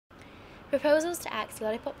Proposals to axe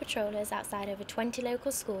Lollipop patrollers outside over 20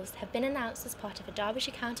 local schools have been announced as part of a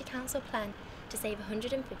Derbyshire County Council plan to save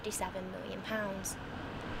 £157 million.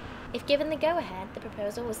 If given the go-ahead, the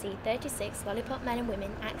proposal will see 36 Lollipop men and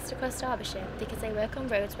women axed across Derbyshire because they work on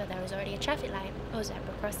roads where there is already a traffic light or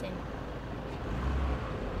zebra crossing.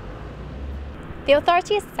 The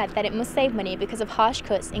authority has said that it must save money because of harsh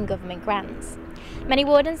cuts in government grants. Many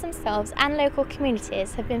wardens themselves and local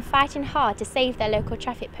communities have been fighting hard to save their local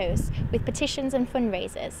traffic posts with petitions and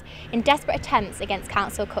fundraisers in desperate attempts against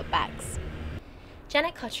council cutbacks.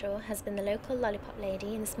 Janet Cottrell has been the local Lollipop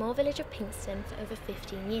lady in the small village of Pinkston for over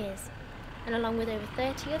 15 years, and along with over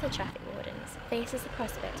 30 other traffic wardens, faces the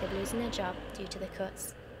prospect of losing their job due to the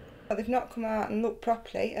cuts. They've not come out and looked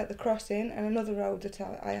properly at the crossing and another road that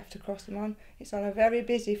I have to cross them on. It's on a very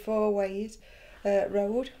busy four-ways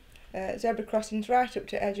road. Zebra crossings right up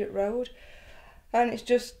to Edgett Road, and it's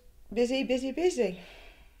just busy, busy, busy.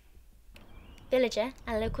 Villager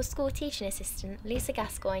and local school teaching assistant Lisa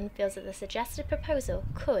Gascoigne feels that the suggested proposal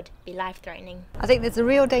could be life-threatening. I think there's a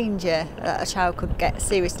real danger that a child could get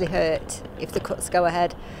seriously hurt if the cuts go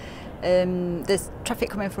ahead. There's traffic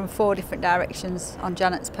coming from 4 different directions on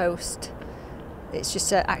Janet's post. It's just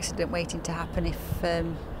an accident waiting to happen if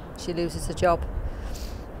she loses her job.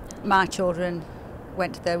 My children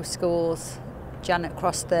went to those schools, Janet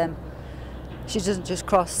crossed them. She doesn't just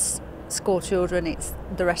cross school children, it's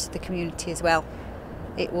the rest of the community as well.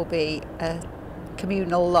 It will be a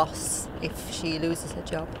communal loss if she loses her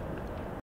job.